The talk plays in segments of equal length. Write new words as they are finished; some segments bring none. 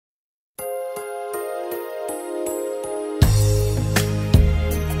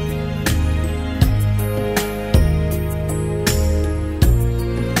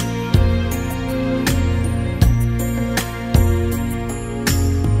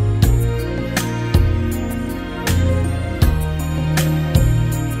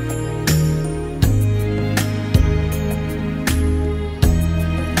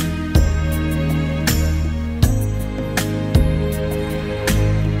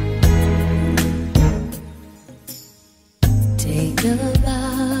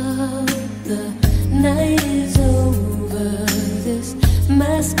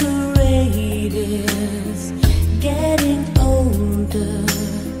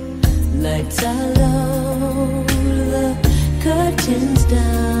Lights are low, the curtains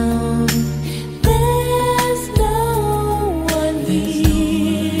down. There's no one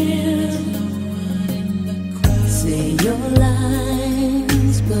here. Say your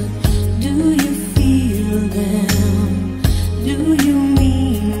lines, but do you feel them? Do you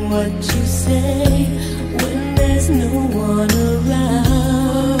mean what you say when there's no one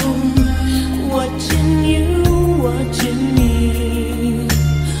around? Watching you, watching me.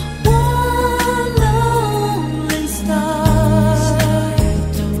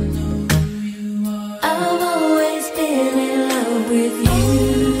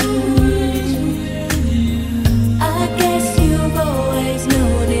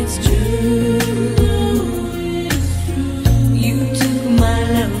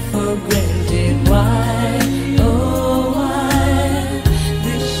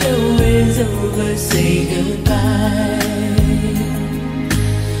 Say goodbye.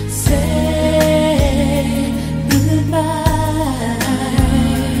 Say goodbye.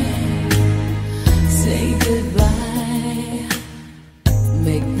 Say goodbye.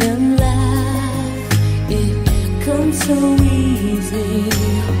 Make them laugh. It comes so easy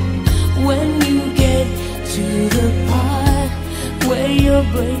when you get to the part where you're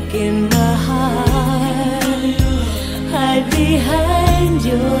breaking my heart. Hide behind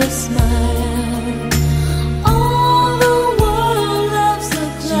your smile.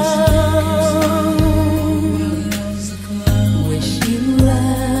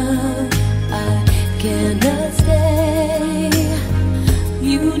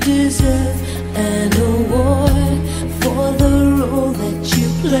 Deserve an award for the role that you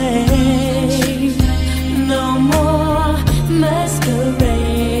play. No more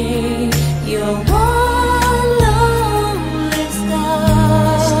masquerade. You're one lonely star.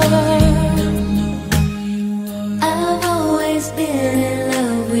 I've always been in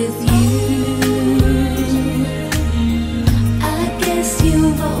love with you. I guess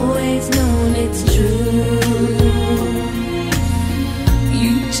you've always known it's true.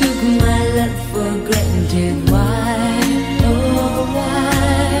 Took my love for granted. Why, oh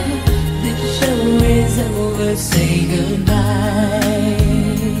why? The show is over, say goodbye.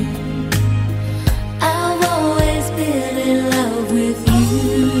 I've always been in love with you.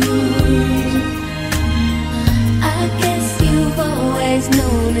 I guess you've always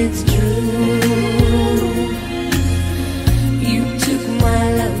known it's true. You took my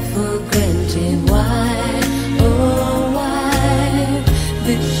love for granted. Why, oh why?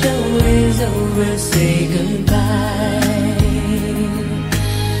 The show is over, say goodbye.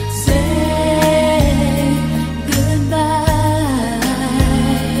 Say goodbye.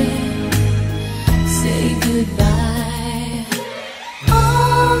 Say goodbye.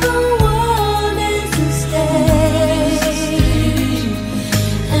 All the world is a stage,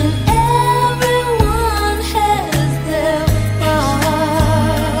 and everyone has their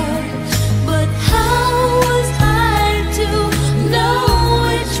part. But how was I to know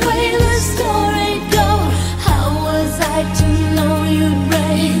which way the story go? How was I to know you'd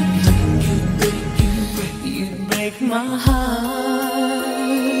break my heart?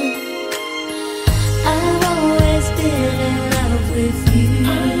 I've always been in love with you.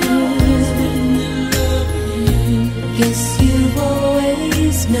 Guess you've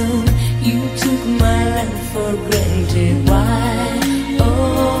always known. You took my love for granted. Why,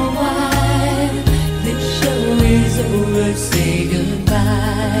 oh why? The show is over, say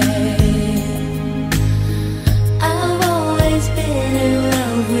goodbye. I've always been in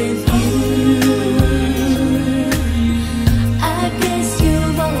love with you. I guess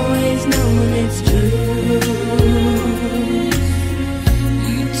you've always known it's true.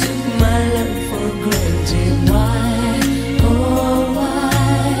 You took my love for granted. Why, oh why?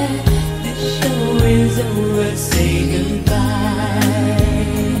 The show is over, say goodbye.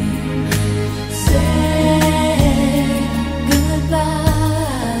 Say goodbye.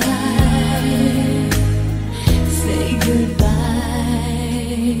 Say goodbye.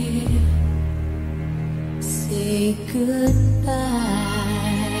 Say goodbye.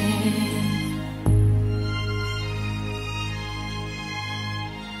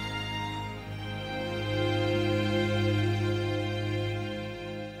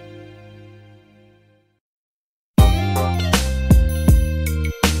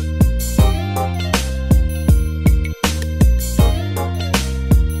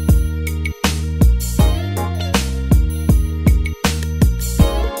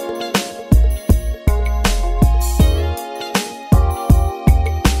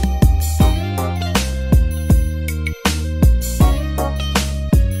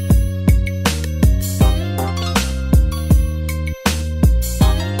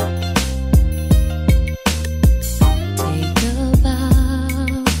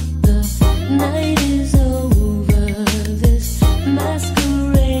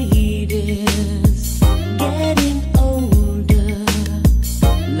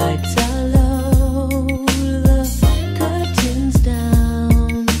 lights